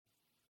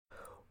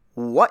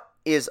What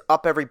is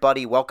up,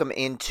 everybody? Welcome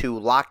into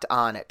Locked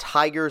On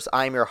Tigers.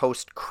 I'm your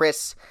host,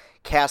 Chris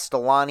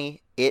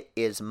Castellani. It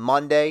is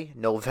Monday,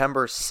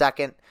 November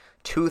 2nd,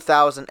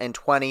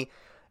 2020.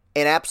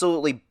 An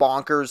absolutely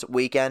bonkers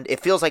weekend. It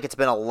feels like it's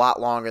been a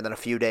lot longer than a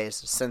few days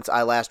since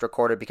I last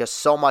recorded because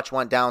so much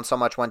went down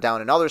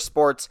in other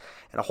sports,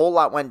 and a whole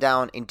lot went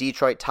down in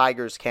Detroit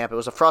Tigers camp. It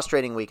was a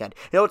frustrating weekend.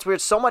 You know, it's weird.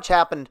 So much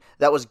happened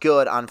that was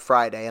good on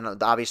Friday,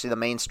 and obviously the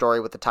main story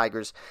with the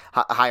Tigers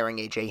hiring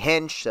A.J.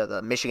 Hinch,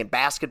 the Michigan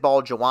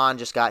basketball. Juwan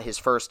just got his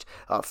first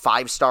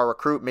five-star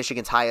recruit,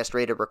 Michigan's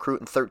highest-rated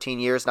recruit in 13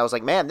 years, and I was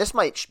like, man, this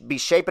might be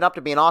shaping up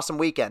to be an awesome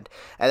weekend.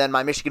 And then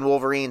my Michigan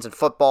Wolverines in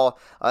football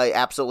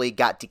absolutely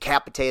got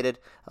decapitated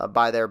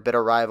by their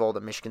bitter rival, the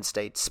Michigan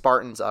State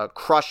Spartans.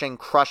 Crushing,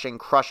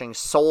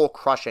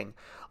 soul-crushing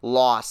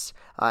loss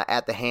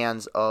at the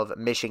hands of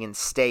Michigan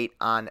State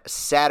on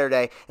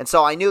Saturday. And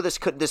so I knew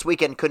this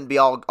weekend couldn't be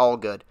all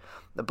good.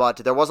 But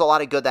there was a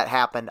lot of good that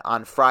happened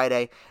on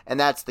Friday, and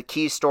that's the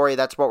key story.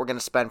 That's what we're going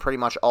to spend pretty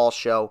much all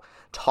show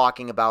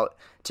talking about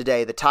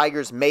today. The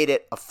Tigers made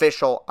it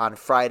official on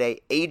Friday.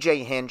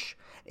 A.J. Hinch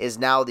is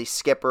now the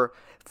skipper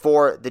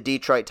for the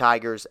Detroit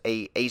Tigers.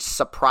 A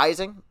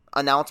surprising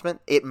announcement.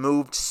 It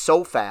moved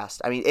so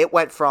fast. I mean, it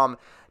went from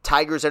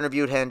Tigers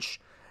interviewed Hinch,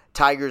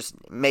 Tigers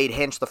made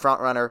Hinch the front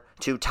runner,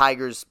 to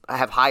Tigers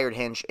have hired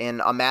Hinch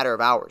in a matter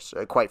of hours,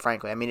 quite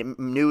frankly. I mean,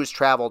 news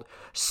traveled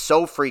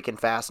so freaking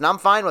fast, and I'm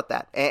fine with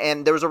that.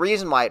 And there was a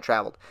reason why it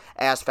traveled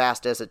as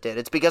fast as it did.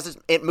 It's because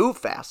it moved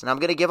fast, and I'm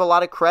going to give a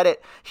lot of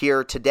credit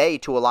here today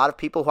to a lot of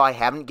people who I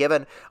haven't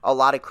given a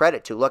lot of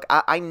credit to. Look,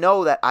 I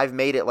know that I've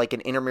made it like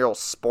an intramural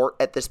sport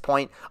at this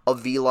point,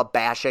 Avila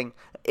bashing,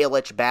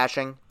 Ilitch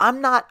bashing. I'm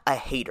not a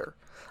hater.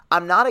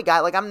 I'm not a guy,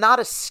 I'm not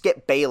a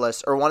Skip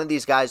Bayless or one of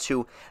these guys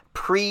who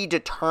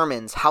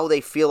predetermines how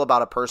they feel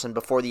about a person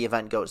before the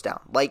event goes down.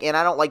 And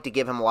I don't like to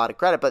give him a lot of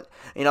credit, but,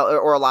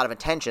 or a lot of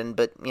attention,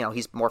 but,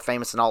 he's more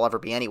famous than I'll ever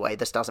be anyway.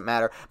 This doesn't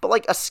matter.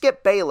 But a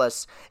Skip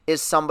Bayless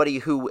is somebody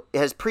who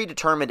has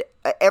predetermined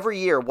every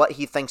year what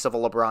he thinks of a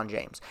LeBron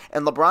James.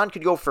 And LeBron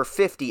could go for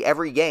 50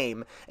 every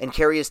game and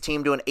carry his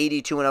team to an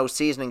 82-0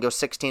 season and go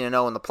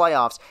 16-0 in the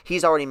playoffs.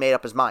 He's already made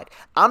up his mind.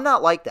 I'm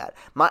not like that.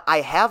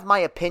 I have my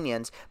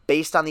opinions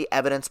based on the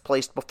evidence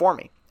placed before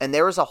me. And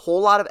there is a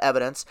whole lot of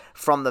evidence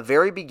from the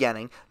very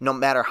beginning, no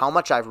matter how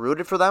much I've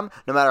rooted for them,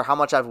 no matter how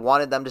much I've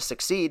wanted them to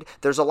succeed,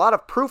 there's a lot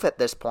of proof at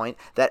this point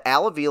that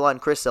Al Avila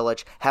and Chris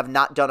Ilitch have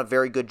not done a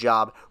very good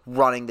job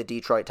running the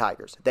Detroit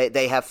Tigers.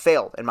 They have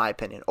failed, in my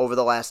opinion, over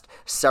the last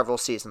several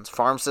seasons.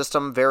 Farm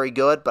system, very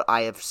good, but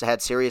I have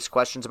had serious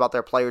questions about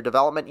their player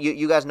development.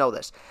 You guys know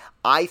this.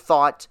 I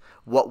thought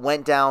what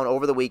went down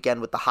over the weekend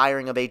with the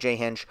hiring of A.J.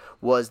 Hinch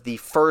was the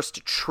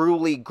first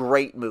truly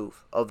great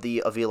move of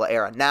the Avila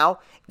era. Now,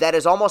 that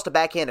is almost a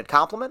backhanded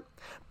compliment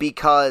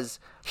because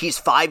he's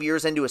 5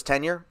 years into his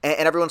tenure,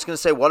 and everyone's going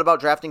to say, what about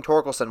drafting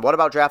Torkelson? What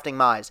about drafting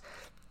Mize?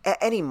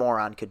 Any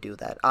moron could do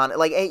that.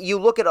 You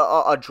look at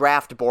a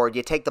draft board,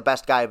 you take the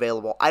best guy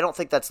available. I don't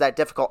think that's that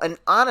difficult. And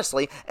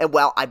honestly,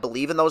 I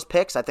believe in those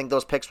picks. I think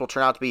those picks will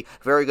turn out to be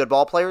very good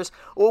ball players.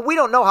 Well, we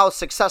don't know how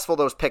successful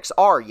those picks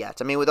are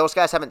yet. I mean, those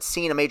guys haven't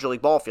seen a Major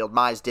League ball field.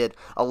 Mize did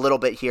a little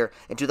bit here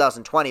in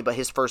 2020, but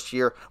his first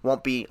year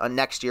won't be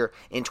next year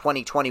in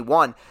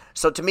 2021.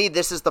 So to me,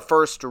 this is the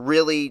first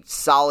really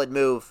solid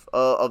move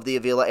of the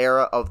Avila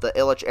era, of the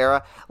Ilitch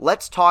era.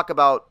 Let's talk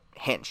about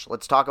Hinch.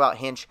 Let's talk about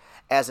Hinch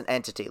as an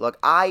entity. Look,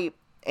 I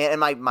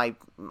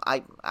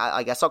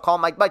guess I'll call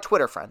him my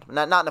Twitter friend,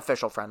 not an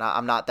official friend.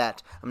 I'm not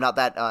that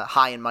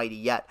high and mighty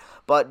yet.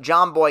 But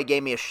John Boy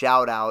gave me a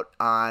shout out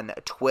on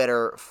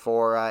Twitter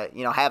for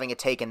having a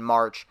take in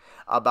March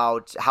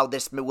about how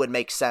this would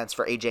make sense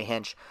for A.J.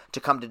 Hinch to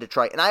come to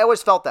Detroit, and I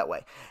always felt that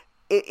way.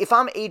 If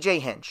I'm A.J.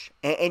 Hinch,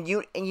 and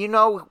he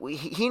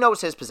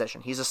knows his position,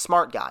 he's a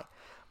smart guy.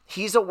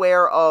 He's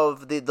aware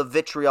of the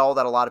vitriol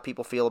that a lot of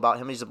people feel about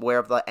him. He's aware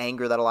of the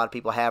anger that a lot of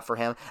people have for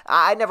him.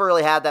 I never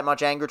really had that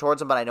much anger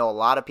towards him, but I know a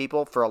lot of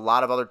people, for a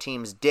lot of other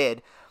teams,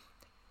 did.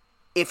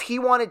 If he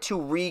wanted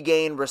to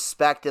regain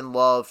respect and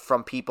love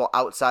from people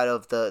outside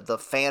of the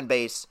fan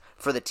base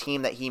for the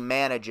team that he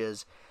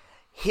manages,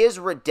 his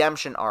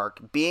redemption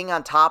arc, being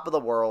on top of the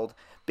world,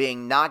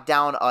 being knocked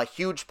down a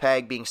huge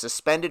peg, being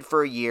suspended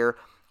for a year,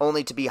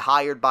 only to be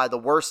hired by the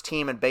worst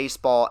team in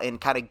baseball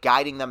and kind of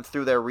guiding them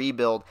through their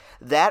rebuild,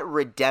 that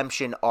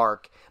redemption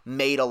arc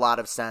made a lot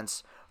of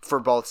sense for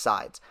both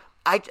sides.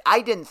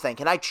 I didn't think,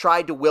 and I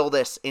tried to will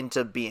this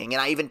into being, and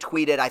I even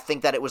tweeted, I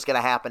think that it was going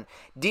to happen.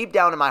 Deep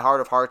down in my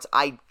heart of hearts,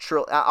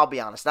 I'll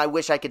be honest, and I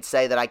wish I could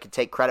say that I could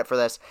take credit for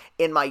this.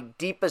 In my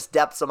deepest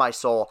depths of my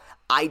soul,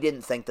 I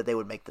didn't think that they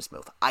would make this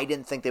move. I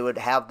didn't think they would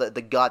have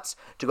the guts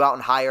to go out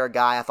and hire a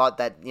guy. I thought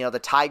that, the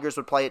Tigers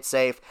would play it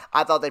safe.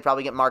 I thought they'd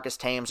probably get Marcus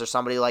Thames or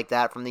somebody like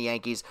that from the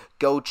Yankees,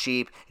 go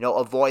cheap,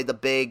 avoid the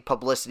big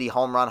publicity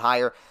home run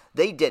hire.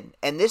 They didn't.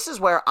 And this is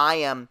where I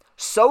am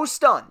so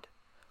stunned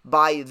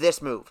by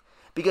this move.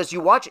 because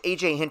you watch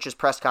AJ Hinch's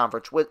press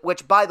conference,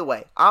 which, by the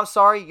way, I'm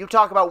sorry, you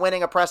talk about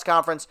winning a press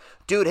conference,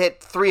 dude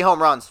hit 3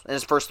 home runs in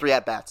his first 3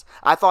 at-bats.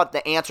 I thought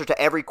the answer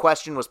to every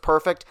question was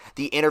perfect.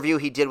 The interview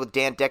he did with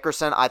Dan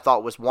Dickerson I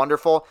thought was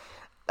wonderful.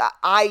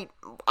 I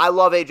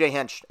love AJ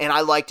Hinch, and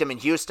I liked him in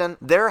Houston.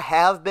 There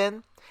have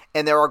been,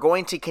 and there are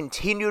going to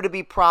continue to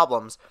be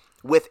problems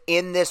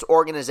within this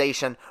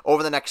organization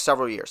over the next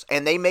several years.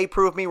 And they may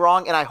prove me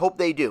wrong, and I hope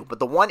they do. But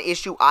the one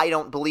issue I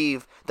don't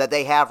believe that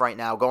they have right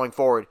now going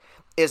forward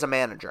is a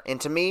manager.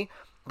 And to me,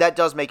 that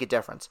does make a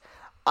difference.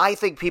 I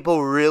think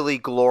people really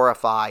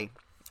glorify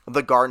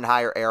the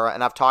Gardenhire era,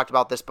 and I've talked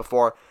about this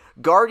before.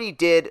 Gardy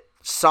did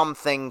some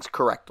things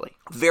correctly.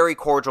 Very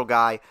cordial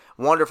guy,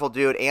 wonderful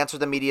dude, answered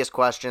the media's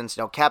questions,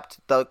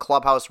 kept the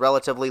clubhouse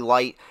relatively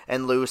light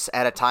and loose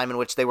at a time in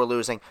which they were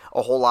losing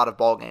a whole lot of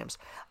ball games.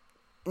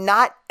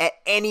 Not at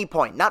any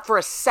point, not for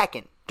a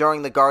second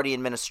during the Gardy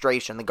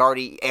administration, the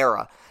Gardy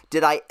era,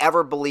 did I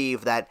ever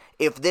believe that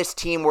if this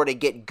team were to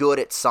get good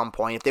at some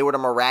point, if they were to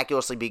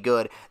miraculously be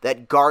good,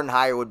 that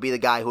Gardenhire would be the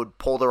guy who would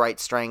pull the right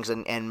strings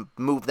and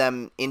move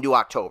them into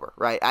October,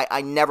 right?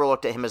 I never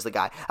looked at him as the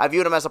guy. I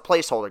viewed him as a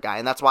placeholder guy,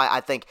 and that's why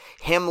I think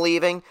him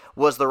leaving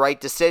was the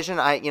right decision.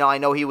 I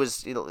know he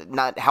was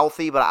not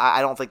healthy, but I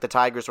don't think the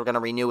Tigers were going to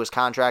renew his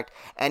contract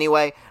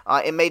anyway.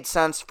 It made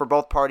sense for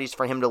both parties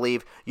for him to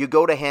leave. You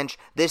go to Hinch.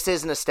 This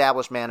is an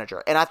established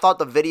manager, and I thought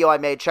the video I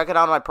made, check it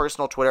out on my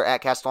personal Twitter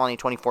at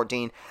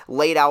Castellani2014,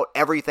 laid out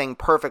everything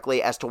perfectly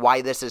as to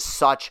why this is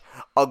such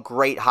a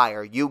great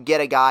hire. You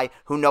get a guy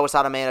who knows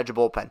how to manage a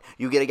bullpen.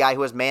 You get a guy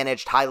who has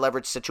managed high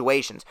leverage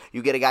situations.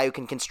 You get a guy who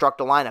can construct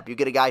a lineup. You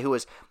get a guy who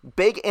is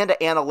big into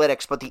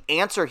analytics, but the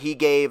answer he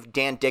gave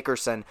Dan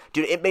Dickerson,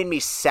 dude, it made me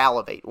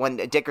salivate when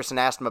Dickerson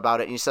asked him about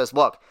it, and he says,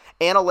 look,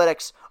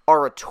 analytics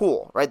are a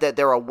tool, right? That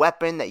they're a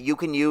weapon that you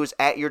can use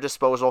at your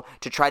disposal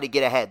to try to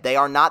get ahead. They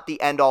are not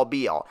the end-all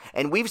be-all.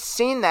 And we've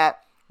seen that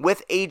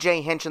with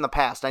AJ Hinch in the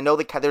past. I know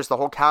that there's the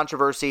whole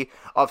controversy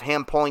of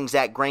him pulling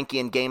Zach Greinke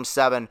in Game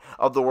 7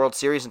 of the World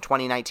Series in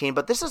 2019,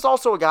 but this is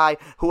also a guy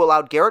who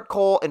allowed Garrett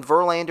Cole and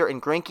Verlander and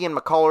Greinke and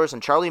McCullers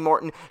and Charlie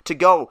Morton to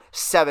go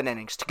 7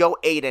 innings, to go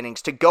 8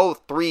 innings, to go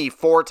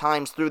 3-4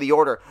 times through the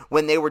order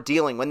when they were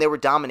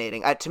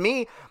dominating. To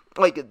me,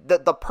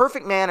 the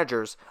perfect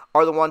managers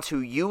are the ones who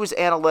use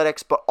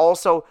analytics but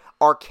also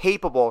are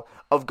capable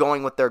of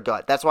going with their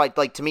gut. That's why,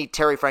 to me,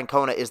 Terry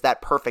Francona is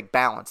that perfect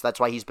balance. That's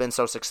why he's been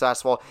so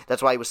successful.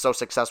 That's why he was so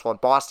successful in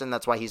Boston.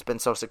 That's why he's been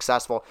so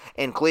successful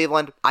in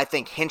Cleveland. I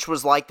think Hinch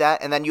was like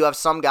that. And then you have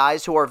some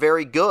guys who are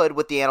very good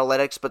with the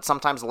analytics, but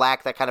sometimes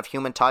lack that kind of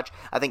human touch.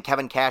 I think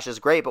Kevin Cash is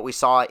great, but we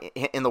saw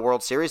in the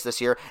World Series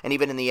this year, and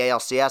even in the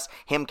ALCS,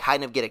 him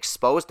kind of get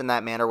exposed in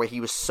that manner where he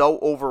was so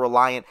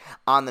over-reliant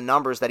on the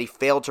numbers that he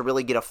failed to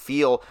really get a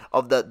feel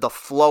of the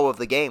flow of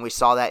the game. We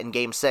saw that in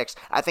Game 6.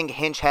 I think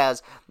Hinch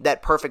has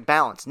that perfect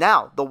balance.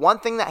 Now, the one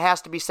thing that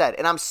has to be said,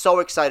 and I'm so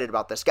excited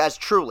about this, guys,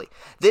 truly,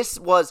 this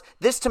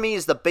to me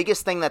is the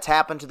biggest thing that's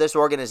happened to this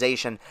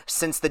organization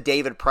since the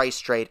David Price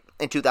trade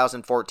in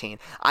 2014.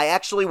 I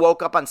actually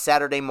woke up on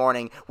Saturday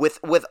morning with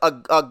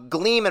a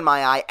gleam in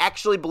my eye,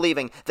 actually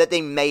believing that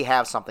they may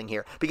have something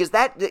here, because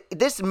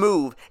this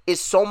move is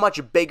so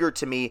much bigger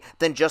to me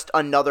than just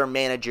another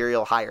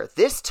managerial hire.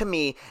 This, to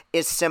me,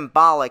 is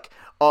symbolic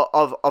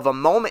of a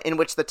moment in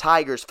which the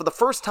Tigers, for the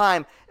first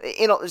time,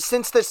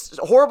 since this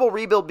horrible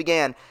rebuild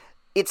began,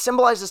 it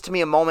symbolizes to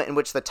me a moment in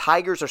which the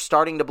Tigers are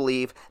starting to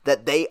believe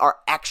that they are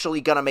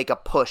actually going to make a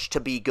push to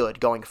be good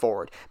going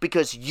forward.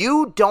 Because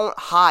you don't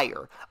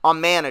hire a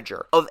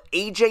manager of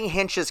AJ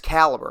Hinch's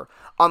caliber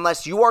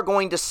unless you are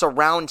going to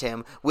surround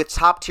him with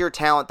top-tier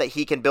talent that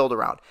he can build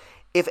around.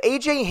 If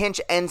AJ Hinch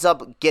ends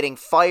up getting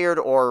fired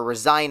or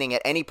resigning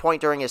at any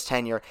point during his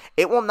tenure,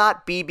 it will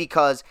not be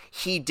because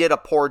he did a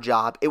poor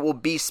job. It will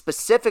be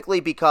specifically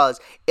because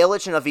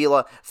Ilitch and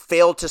Avila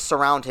failed to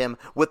surround him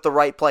with the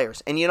right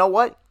players. And you know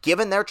what?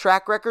 Given their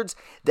track records,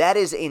 that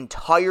is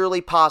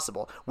entirely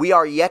possible. We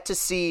are yet to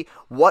see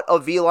what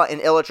Avila and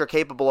Ilitch are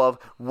capable of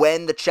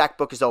when the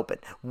checkbook is open,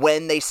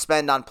 when they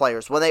spend on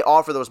players, when they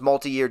offer those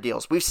multi-year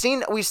deals. We've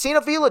seen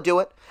Avila do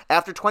it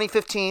after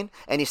 2015,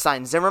 and he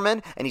signed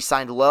Zimmerman, and he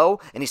signed Lowe,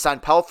 and he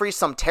signed Pelfrey,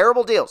 some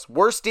terrible deals.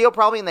 Worst deal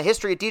probably in the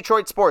history of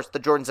Detroit sports, the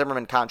Jordan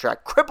Zimmerman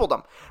contract. Crippled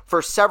him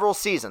for several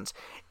seasons.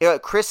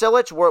 Chris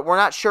Ilitch, we're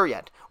not sure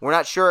yet. We're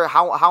not sure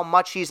how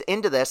much he's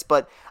into this,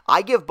 but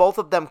I give both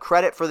of them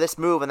credit for this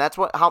move, and that's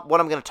what I'm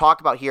going to talk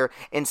about here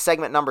in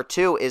segment number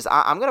 2, is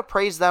I'm going to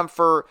praise them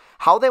for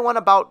how they went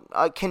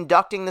about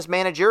conducting this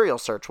managerial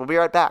search. We'll be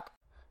right back.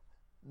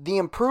 The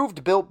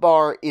improved Built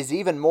Bar is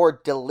even more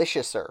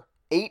deliciouser.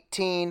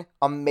 18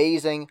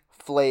 amazing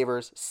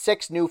flavors,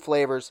 6 new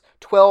flavors,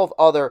 12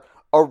 other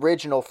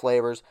original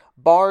flavors.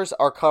 Bars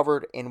are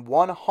covered in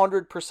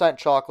 100%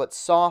 chocolate,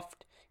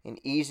 soft and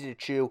easy to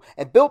chew,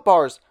 and Built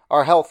Bars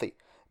are healthy.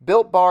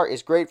 Built Bar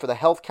is great for the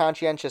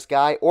health-conscientious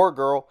guy or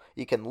girl.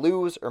 You can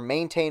lose or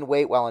maintain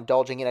weight while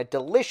indulging in a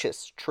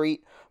delicious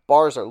treat.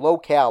 Bars are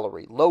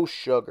low-calorie,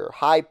 low-sugar,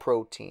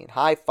 high-protein,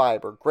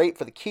 high-fiber, great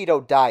for the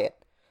keto diet.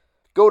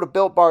 Go to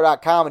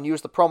BuiltBar.com and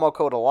use the promo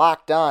code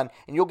LOCKEDON,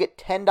 and you'll get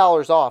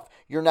 $10 off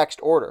your next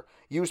order.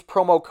 Use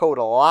promo code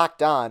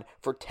LOCKEDON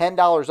for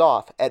 $10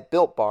 off at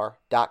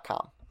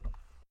BuiltBar.com.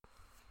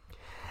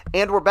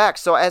 And we're back.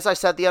 So as I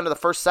said at the end of the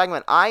first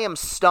segment, I am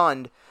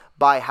stunned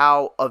by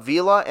how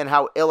Avila and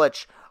how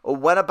Ilitch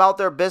went about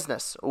their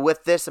business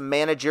with this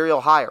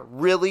managerial hire.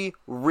 Really,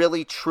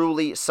 really,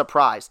 truly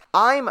surprised.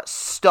 I'm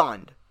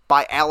stunned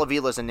by Al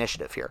Avila's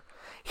initiative here.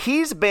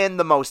 He's been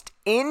the most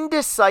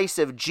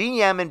indecisive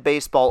GM in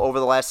baseball over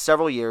the last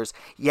several years,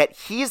 yet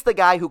he's the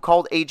guy who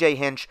called A.J.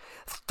 Hinch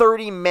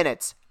 30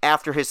 minutes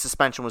after his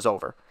suspension was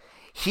over.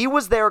 He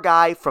was their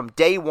guy from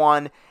day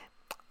one.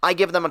 I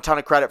give them a ton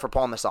of credit for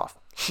pulling this off.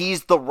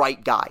 He's the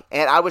right guy.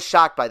 And I was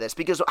shocked by this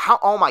because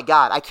oh my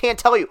God, I can't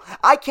tell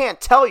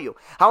you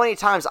how many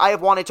times I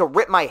have wanted to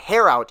rip my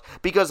hair out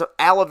because of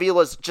Al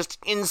Avila's just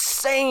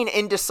insane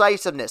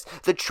indecisiveness.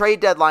 The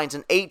trade deadlines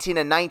in 18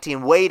 and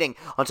 19, waiting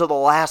until the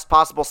last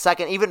possible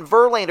second. Even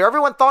Verlander,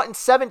 everyone thought in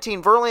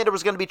 17 Verlander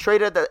was going to be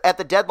traded at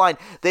the deadline.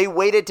 They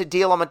waited to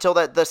deal him until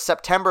the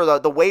September,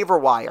 the waiver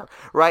wire,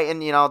 right?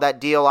 And,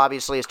 that deal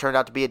obviously has turned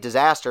out to be a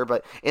disaster,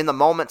 but in the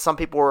moment, some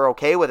people were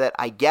okay with it,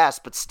 I guess,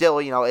 but still,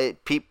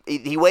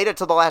 he waited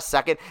till the last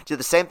second, did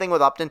the same thing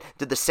with Upton,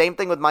 did the same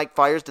thing with Mike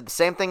Fiers, did the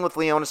same thing with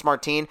Leonys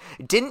Martin,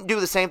 didn't do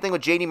the same thing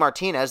with JD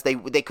Martinez. They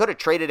could have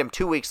traded him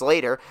 2 weeks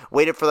later,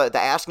 waited for the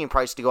asking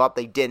price to go up.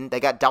 They didn't.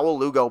 They got Dawel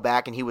Lugo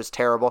back, and he was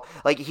terrible.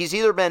 He's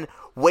either been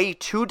way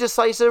too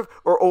decisive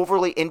or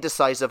overly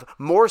indecisive,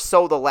 more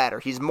so the latter.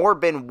 He's more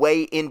been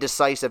way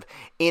indecisive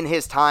in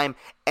his time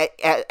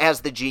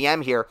as the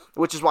GM here,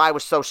 which is why I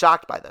was so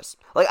shocked by this.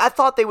 I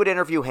thought they would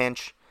interview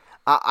Hinch.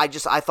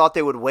 I thought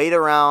they would wait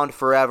around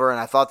forever, and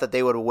I thought that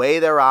they would weigh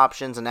their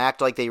options and act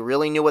like they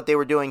really knew what they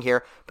were doing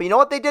here. But you know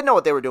what? They did know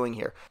what they were doing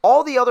here.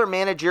 All the other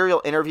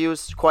managerial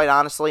interviews, quite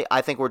honestly, I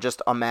think were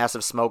just a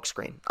massive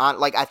smokescreen.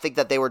 I think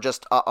that they were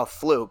just a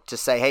fluke to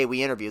say, hey,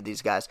 we interviewed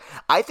these guys.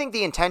 I think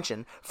the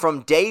intention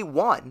from day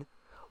one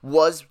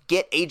was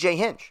get A.J.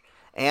 Hinch.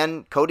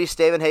 And Cody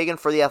Stavenhagen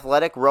for The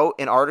Athletic wrote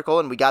an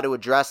article, and we got to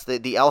address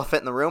the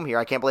elephant in the room here.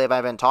 I can't believe I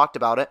haven't talked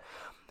about it.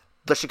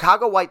 The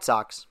Chicago White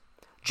Sox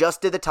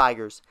just did the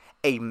Tigers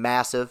a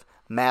massive,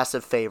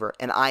 massive favor,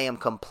 and I am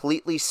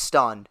completely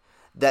stunned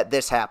that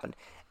this happened.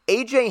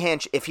 A.J.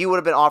 Hinch, if he would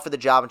have been offered the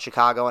job in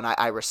Chicago, and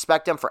I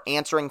respect him for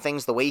answering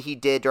things the way he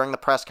did during the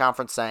press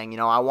conference, saying,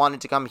 I wanted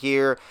to come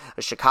here,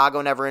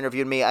 Chicago never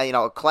interviewed me,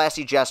 a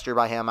classy gesture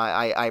by him,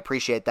 I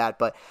appreciate that,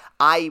 but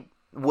I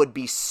would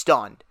be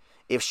stunned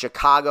if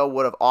Chicago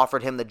would have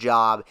offered him the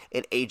job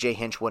and A.J.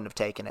 Hinch wouldn't have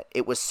taken it.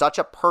 It was such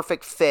a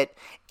perfect fit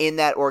in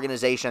that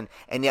organization,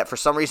 and yet for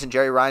some reason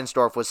Jerry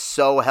Reinsdorf was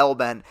so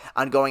hell-bent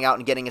on going out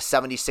and getting a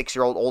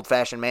 76-year-old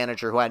old-fashioned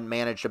manager who hadn't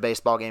managed a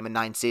baseball game in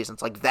 9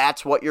 seasons.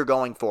 That's what you're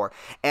going for.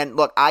 And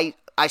look, I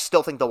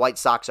still think the White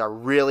Sox are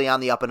really on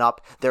the up and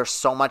up. There's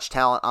so much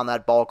talent on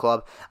that ball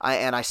club,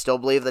 and I still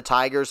believe the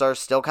Tigers are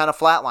still kind of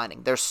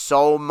flatlining. There's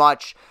so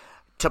much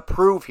to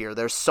prove here.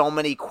 There's so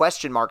many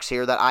question marks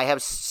here that I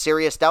have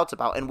serious doubts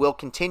about and will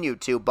continue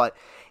to. But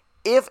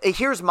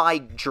here's my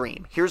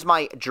dream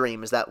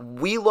is that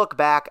we look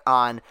back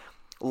on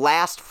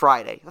last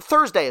Friday,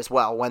 Thursday as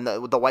well, when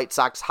the White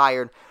Sox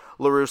hired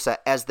La Russa,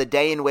 as the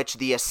day in which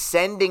the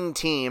ascending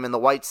team in the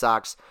White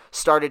Sox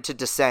started to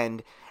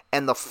descend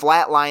and the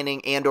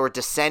flatlining and or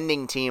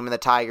descending team in the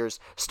Tigers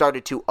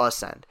started to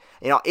ascend.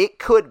 It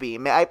could be.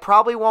 I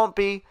probably won't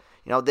be.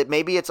 That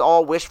maybe it's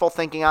all wishful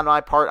thinking on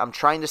my part. I'm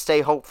trying to stay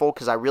hopeful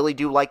because I really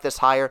do like this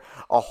hire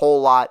a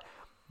whole lot.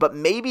 But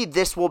maybe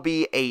this will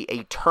be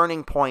a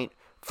turning point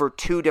for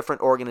two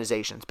different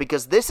organizations,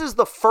 because this is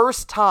the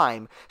first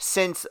time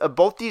since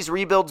both these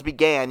rebuilds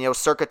began,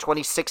 circa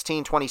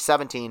 2016,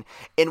 2017,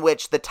 in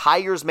which the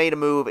Tigers made a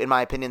move, in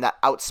my opinion, that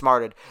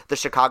outsmarted the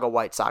Chicago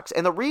White Sox.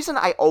 And the reason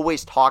I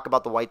always talk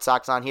about the White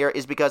Sox on here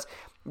is because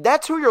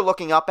that's who you're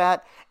looking up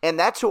at, and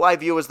that's who I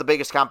view as the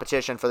biggest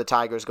competition for the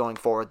Tigers going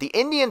forward. The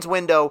Indians'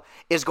 window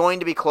is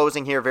going to be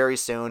closing here very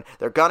soon.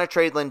 They're going to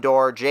trade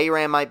Lindor.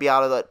 J-Ram might be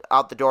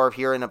out the door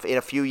here in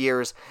a few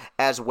years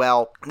as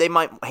well. They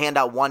might hand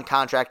out one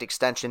contract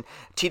extension.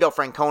 Tito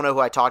Francona,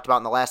 who I talked about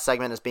in the last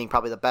segment as being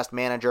probably the best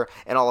manager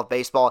in all of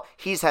baseball,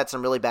 he's had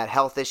some really bad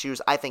health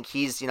issues. I think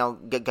he's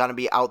going to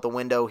be out the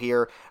window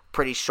here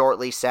pretty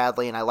shortly,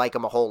 sadly, and I like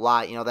him a whole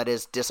lot. That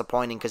is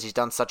disappointing because he's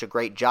done such a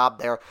great job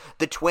there.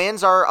 The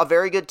Twins are a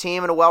very good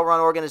team and a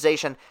well-run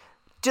organization.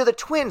 Do the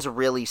Twins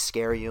really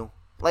scare you?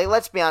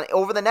 Let's be honest,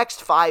 over the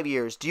next 5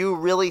 years, do you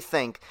really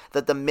think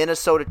that the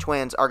Minnesota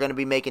Twins are going to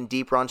be making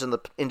deep runs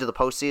into the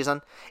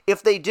postseason?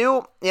 If they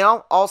do,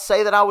 I'll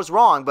say that I was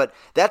wrong, but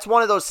that's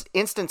one of those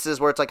instances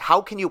where it's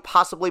how can you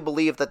possibly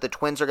believe that the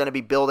Twins are going to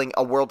be building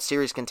a World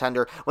Series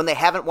contender when they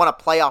haven't won a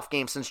playoff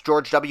game since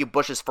George W.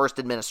 Bush's first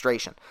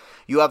administration?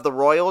 You have the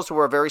Royals, who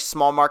are a very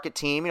small market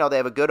team. They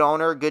have a good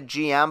owner, good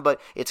GM, but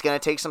it's going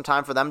to take some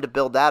time for them to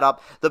build that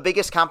up. The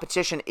biggest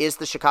competition is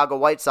the Chicago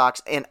White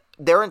Sox, and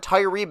their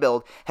entire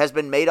rebuild has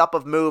been made up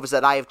of moves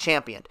that I have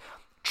championed.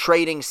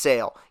 Trading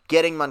Sale,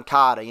 getting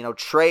Moncada,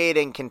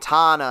 trading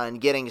Quintana and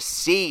getting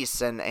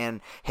Cease and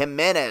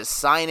Jimenez,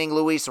 signing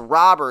Luis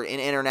Robert in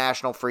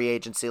international free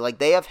agency. Like,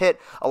 they have hit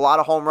a lot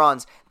of home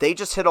runs. They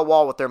just hit a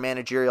wall with their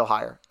managerial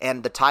hire.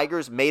 And the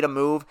Tigers made a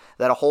move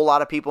that a whole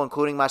lot of people,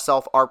 including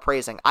myself, are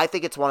praising. I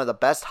think it's one of the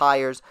best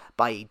hires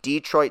by a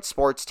Detroit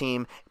sports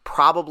team,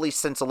 probably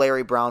since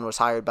Larry Brown was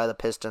hired by the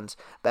Pistons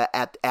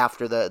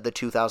after the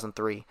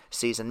 2003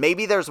 season.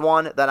 Maybe there's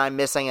one that I'm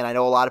missing, and I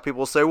know a lot of people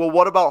will say, well,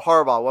 what about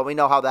Harbaugh? Well, we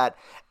know how that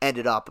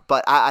ended up.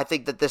 But I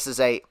think that this is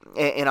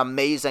an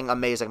amazing,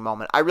 amazing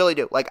moment. I really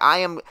do. Like,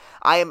 I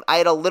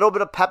had a little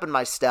bit of pep in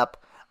my step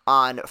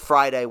on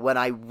Friday when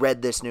I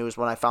read this news,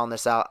 when I found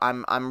this out.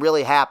 I'm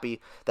really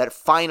happy that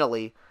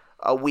finally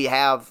we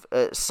have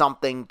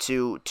something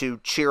to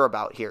cheer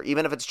about here,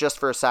 even if it's just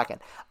for a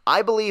second.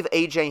 I believe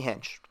A.J.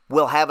 Hinch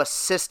will have a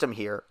system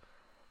here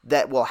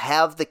that will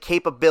have the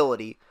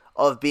capability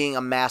of being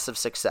a massive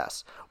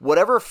success.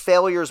 Whatever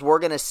failures we're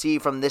going to see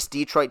from this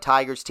Detroit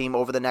Tigers team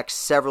over the next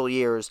several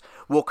years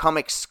will come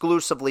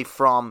exclusively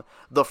from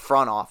the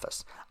front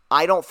office.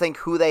 I don't think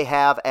who they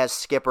have as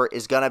skipper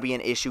is going to be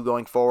an issue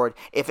going forward.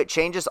 If it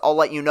changes, I'll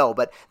let you know.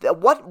 But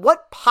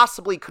what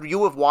possibly could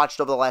you have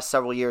watched over the last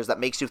several years that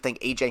makes you think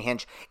A.J.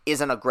 Hinch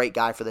isn't a great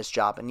guy for this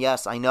job? And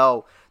yes, I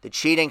know the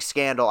cheating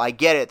scandal. I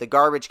get it. The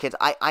garbage kids.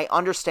 I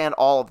understand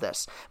all of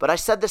this. But I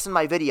said this in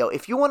my video.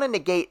 If you want to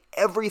negate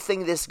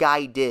everything this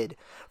guy did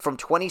from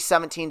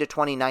 2017 to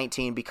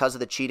 2019 because of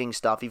the cheating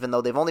stuff, even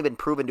though they've only been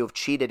proven to have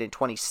cheated in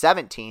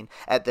 2017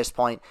 at this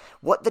point,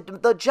 what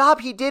the job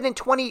he did in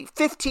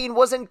 2015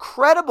 was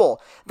incredible.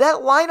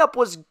 That lineup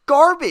was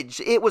garbage.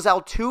 It was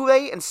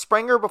Altuve and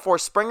Springer before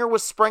Springer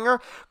was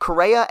Springer.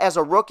 Correa as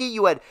a rookie.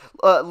 You had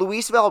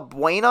Luis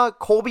Valbuena,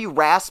 Colby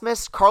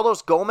Rasmus,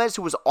 Carlos Gomez,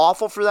 who was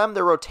awful for them.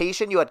 Their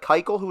rotation. You had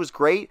Keuchel, who was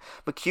great.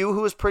 McHugh,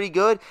 who was pretty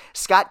good.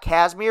 Scott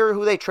Kazmir,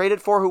 who they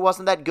traded for, who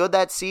wasn't that good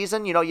that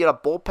season. You had a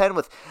bullpen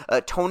with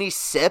Tony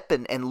Sipp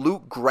and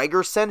Luke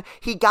Gregerson.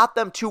 He got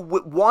them to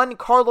one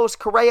Carlos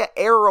Correa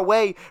error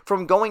away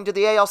from going to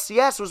the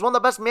ALCS. It was one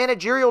of the best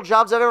managerial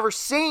jobs I've ever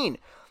seen.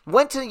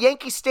 Went to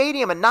Yankee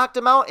Stadium and knocked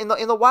him out in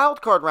the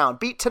wild card round.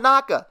 Beat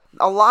Tanaka.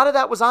 A lot of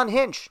that was on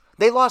Hinch.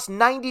 They lost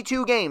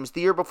 92 games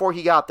the year before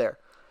he got there.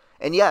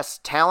 And yes,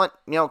 talent,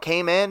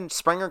 came in.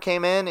 Springer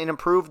came in and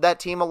improved that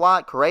team a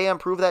lot. Correa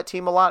improved that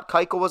team a lot.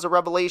 Keuchel was a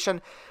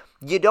revelation.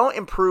 You don't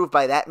improve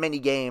by that many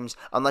games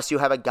unless you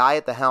have a guy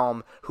at the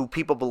helm who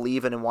people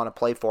believe in and want to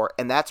play for.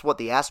 And that's what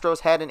the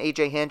Astros had in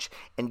A.J. Hinch.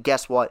 And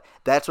guess what?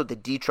 That's what the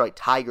Detroit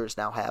Tigers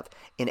now have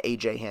in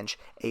A.J. Hinch.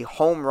 A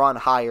home run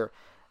hire.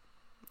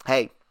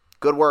 Hey,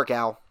 good work,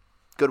 Al.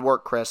 Good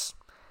work, Chris.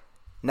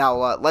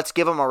 Now, let's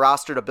give him a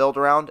roster to build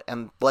around,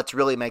 and let's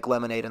really make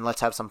lemonade, and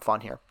let's have some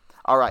fun here.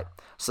 All right,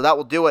 so that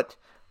will do it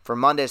for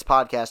Monday's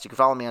podcast. You can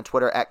follow me on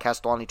Twitter at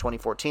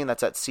Castellani2014.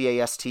 That's at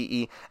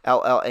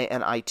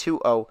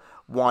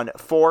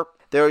CASTELLANI2014.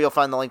 There you'll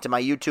find the link to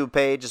my YouTube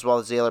page as well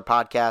as the other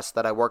podcasts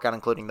that I work on,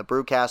 including the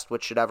Brewcast,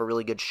 which should have a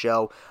really good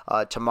show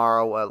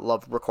tomorrow. I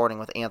love recording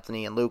with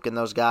Anthony and Luke and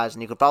those guys.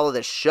 And you can follow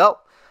this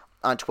show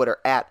on Twitter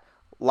at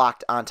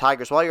Locked On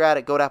Tigers. While you're at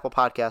it, go to Apple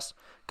Podcasts.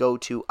 Go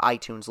to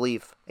iTunes,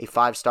 leave a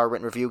 5-star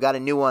written review. Got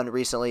a new one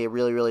recently. I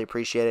really, really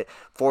appreciate it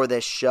for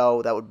this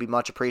show. That would be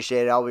much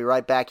appreciated. I'll be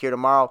right back here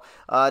tomorrow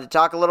to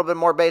talk a little bit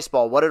more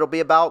baseball. What it'll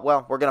be about,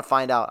 well, we're going to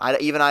find out. I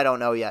don't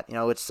know yet.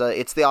 It's the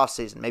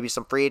offseason. Maybe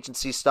some free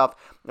agency stuff.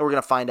 We're going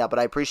to find out. But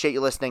I appreciate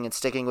you listening and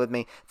sticking with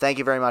me. Thank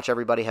you very much,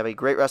 everybody. Have a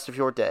great rest of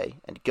your day,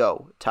 and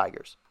go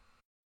Tigers.